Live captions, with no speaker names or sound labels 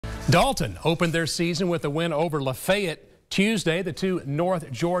Dalton opened their season with a win over Lafayette Tuesday. The two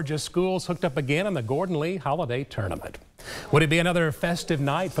North Georgia schools hooked up again in the Gordon Lee Holiday Tournament. Would it be another festive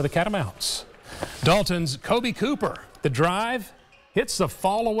night for the Catamounts? Dalton's Kobe Cooper, the drive, hits the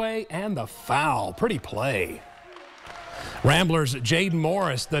fall away and the foul. Pretty play. Ramblers' Jaden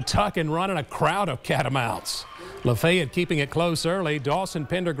Morris, the tuck and run in a crowd of Catamounts. Lafayette keeping it close early. Dawson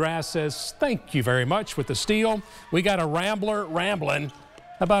Pendergrass says, "Thank you very much" with the steal. We got a Rambler rambling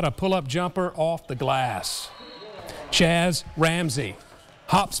about a pull-up jumper off the glass. Chaz Ramsey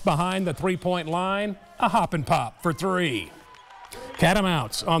hops behind the three-point line, a hop and pop for three.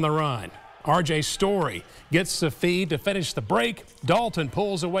 Catamounts on the run. RJ Story gets the feed to finish the break. Dalton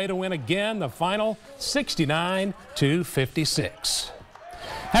pulls away to win again. The final 69-56.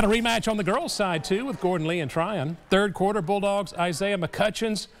 Had a rematch on the girls' side, too, with Gordon Lee and Tryon. Third quarter, Bulldogs' Isaiah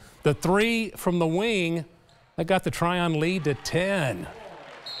McCutcheon's the three from the wing that got the Tryon lead to 10.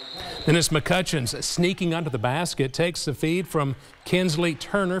 Then it's McCutcheon's sneaking under the basket, takes the feed from Kinsley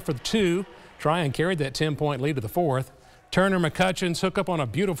Turner for the two. Tryon carried that 10-point lead to the fourth. Turner McCutcheon's hook up on a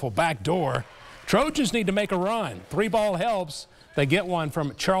beautiful back door. Trojans need to make a run. Three ball helps. They get one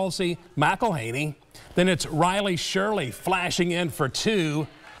from Charlesy McElhaney. Then it's Riley Shirley flashing in for two.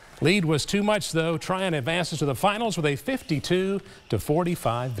 Lead was too much, though. Tryon advances to the finals with a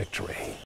 52-45 victory.